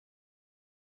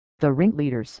The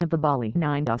ringleaders of the Bali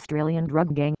Nine Australian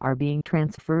drug gang are being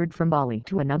transferred from Bali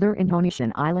to another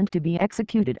Indonesian island to be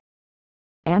executed.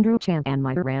 Andrew Chan and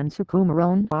Myran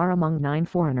Sukumaran are among 9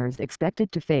 foreigners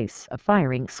expected to face a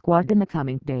firing squad in the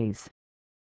coming days.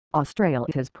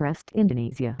 Australia has pressed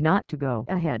Indonesia not to go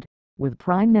ahead, with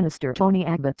Prime Minister Tony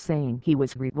Abbott saying he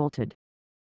was revolted.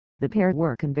 The pair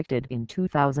were convicted in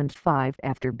 2005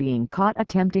 after being caught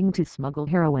attempting to smuggle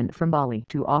heroin from Bali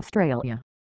to Australia.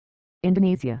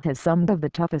 Indonesia has some of the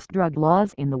toughest drug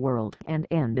laws in the world and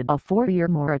ended a 4-year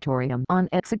moratorium on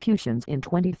executions in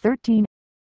 2013.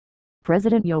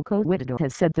 President Joko Widodo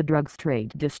has said the drugs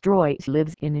trade destroys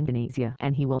lives in Indonesia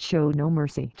and he will show no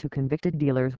mercy to convicted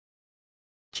dealers.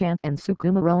 Chan and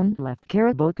Sukumaran left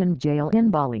Karabokan jail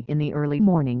in Bali in the early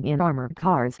morning in armored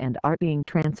cars and are being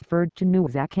transferred to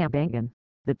Nusa Kambangan,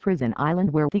 the prison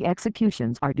island where the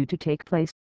executions are due to take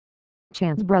place.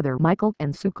 Chan's brother Michael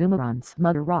and Sukumaran's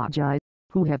mother Rajai,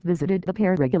 who have visited the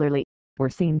pair regularly, were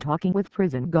seen talking with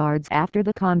prison guards after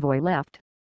the convoy left.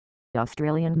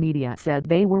 Australian media said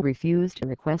they were refused a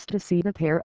request to see the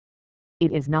pair.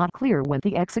 It is not clear when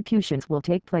the executions will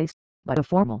take place, but a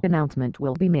formal announcement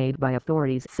will be made by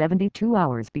authorities 72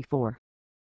 hours before.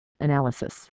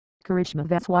 Analysis: Karishma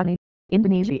Vaswani,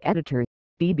 Indonesia editor,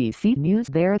 BBC News.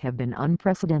 There have been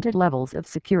unprecedented levels of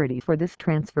security for this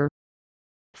transfer.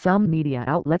 Some media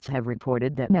outlets have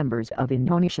reported that members of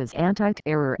Indonesia's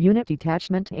anti-terror unit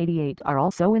Detachment 88 are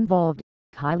also involved,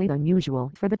 highly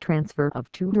unusual for the transfer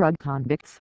of 2 drug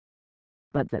convicts.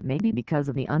 But that may be because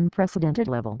of the unprecedented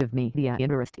level of media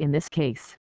interest in this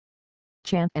case.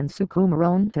 Chan and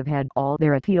Sukumaran have had all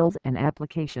their appeals and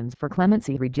applications for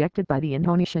clemency rejected by the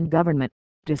Indonesian government,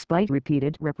 despite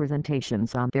repeated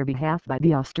representations on their behalf by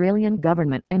the Australian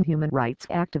government and human rights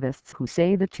activists who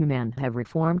say the 2 men have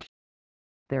reformed.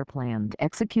 Their planned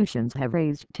executions have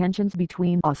raised tensions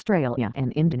between Australia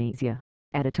and Indonesia,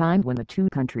 at a time when the 2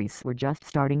 countries were just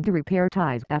starting to repair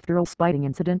ties after a spiting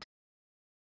incident.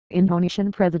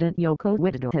 Indonesian President Joko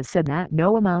Widodo has said that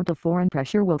no amount of foreign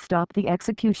pressure will stop the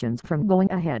executions from going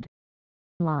ahead.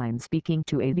 Speaking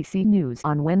to ABC News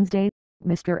on Wednesday,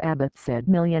 Mr. Abbott said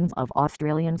millions of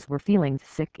Australians were feeling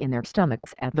sick in their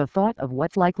stomachs at the thought of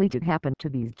what's likely to happen to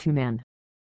these 2 men.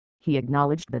 He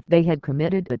acknowledged that they had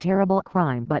committed a terrible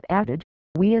crime but added,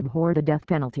 "We abhor the death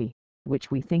penalty,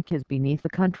 which we think is beneath a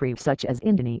country such as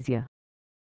Indonesia."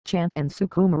 Chan and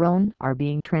Sukumaran are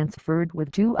being transferred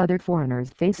with 2 other foreigners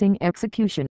facing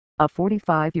execution, a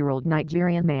 45-year-old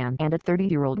Nigerian man and a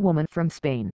 30-year-old woman from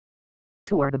Spain.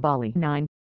 The Bali Nine.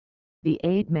 The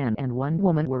 8 men and 1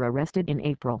 woman were arrested in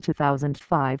April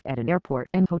 2005 at an airport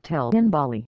and hotel in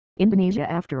Bali, Indonesia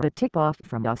after a tip-off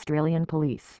from Australian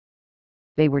police.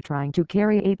 They were trying to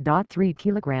carry 8.3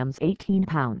 kilograms 18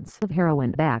 pounds of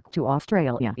heroin back to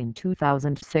Australia in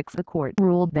 2006. The court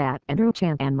ruled that Andrew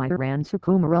Chan and Myran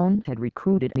Sukumaran had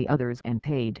recruited the others and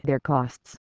paid their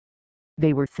costs.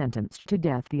 They were sentenced to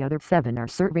death. The other 7 are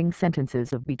serving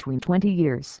sentences of between 20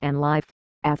 years and life,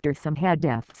 after some had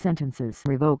death sentences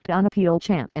revoked on appeal.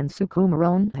 Chan and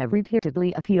Sukumaran have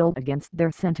repeatedly appealed against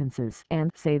their sentences and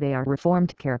say they are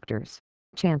reformed characters.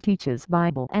 Chan teaches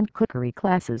Bible and cookery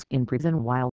classes in prison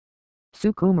while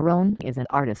Sukumaran is an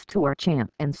artist. Chan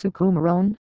and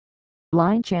Sukumaran.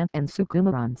 Chan and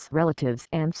Sukumaran's relatives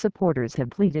and supporters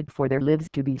have pleaded for their lives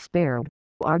to be spared,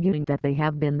 arguing that they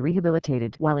have been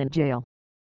rehabilitated while in jail.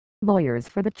 Lawyers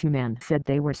for the 2 men said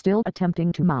they were still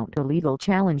attempting to mount a legal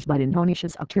challenge, but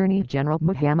Indonesia's Attorney General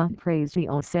Muhammad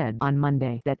Prasetyo said on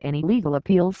Monday that any legal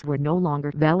appeals were no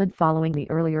longer valid following the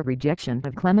earlier rejection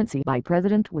of clemency by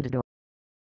President Widodo.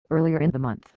 Earlier in the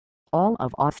month, all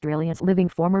of Australia's living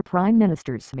former prime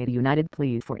ministers made a united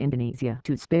plea for Indonesia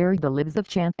to spare the lives of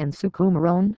Chan and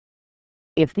Sukumaran.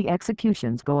 If the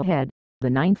executions go ahead, the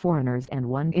 9 foreigners and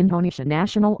 1 Indonesian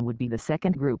national would be the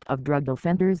second group of drug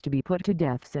offenders to be put to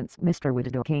death since Mr.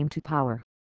 Widodo came to power.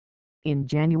 In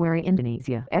January,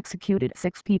 Indonesia executed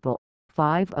 6 people,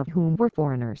 5 of whom were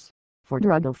foreigners, for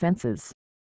drug offences.